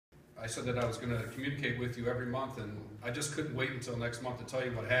I said that I was going to communicate with you every month, and I just couldn't wait until next month to tell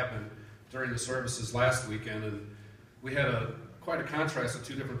you what happened during the services last weekend. And we had quite a contrast of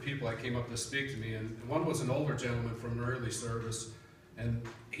two different people that came up to speak to me, and one was an older gentleman from an early service, and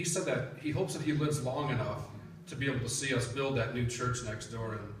he said that he hopes that he lives long enough to be able to see us build that new church next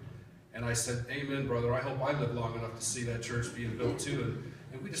door. And I said, amen, brother, I hope I live long enough to see that church being built too.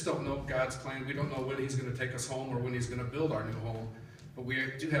 And we just don't know God's plan. We don't know when he's going to take us home or when he's going to build our new home. But we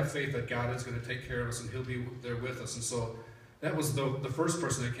do have faith that God is going to take care of us and he'll be there with us. And so that was the first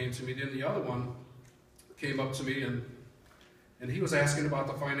person that came to me. Then the other one came up to me, and he was asking about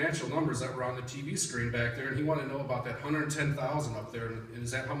the financial numbers that were on the TV screen back there. And he wanted to know about that $110,000 up there. And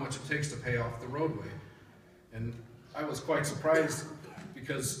is that how much it takes to pay off the roadway? And I was quite surprised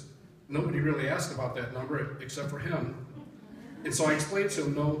because nobody really asked about that number except for him. And so I explained to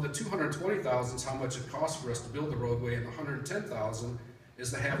him, no, the $220,000 is how much it costs for us to build the roadway, and the $110,000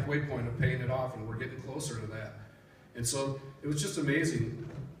 is the halfway point of paying it off, and we're getting closer to that. And so it was just amazing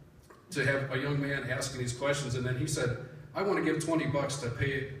to have a young man asking these questions, and then he said, I want to give $20 to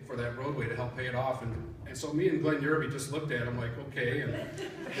pay for that roadway to help pay it off. And so me and Glenn Yerby just looked at him like, okay.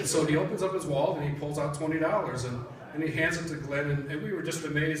 And so he opens up his wallet and he pulls out $20 and he hands it to Glenn, and we were just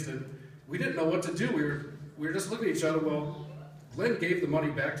amazed, and we didn't know what to do. We were just looking at each other. Well, Glenn gave the money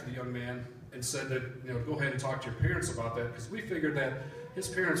back to the young man and said that, you know, go ahead and talk to your parents about that, because we figured that his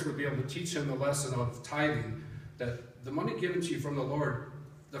parents would be able to teach him the lesson of tithing, that the money given to you from the Lord,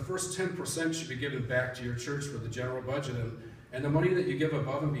 the first 10% should be given back to your church for the general budget, and the money that you give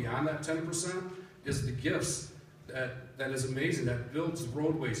above and beyond that 10% is the gifts that is amazing, that builds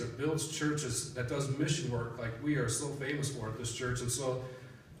roadways, that builds churches, that does mission work like we are so famous for at this church. And so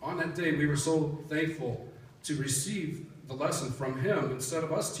on that day, we were so thankful to receive the lesson from him. Instead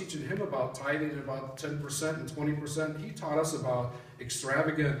of us teaching him about tithing and about 10% and 20%, he taught us about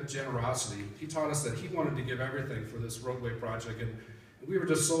extravagant generosity. He taught us that he wanted to give everything for this roadway project, and we were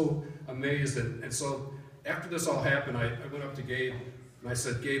just so amazed. And so after this all happened, I went up to Gabe and I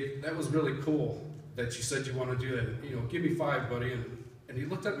said, Gabe, that was really cool that you said you want to do that. You know, give me 5, buddy. And he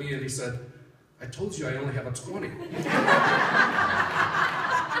looked at me and he said, I told you I only have a 20.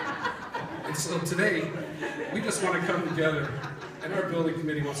 And so today, we just want to come together, and our building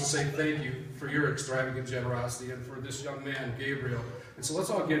committee wants to say thank you for your extravagant generosity and for this young man, Gabriel. And so let's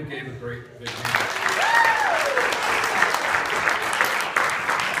all give Gabe a great big hand.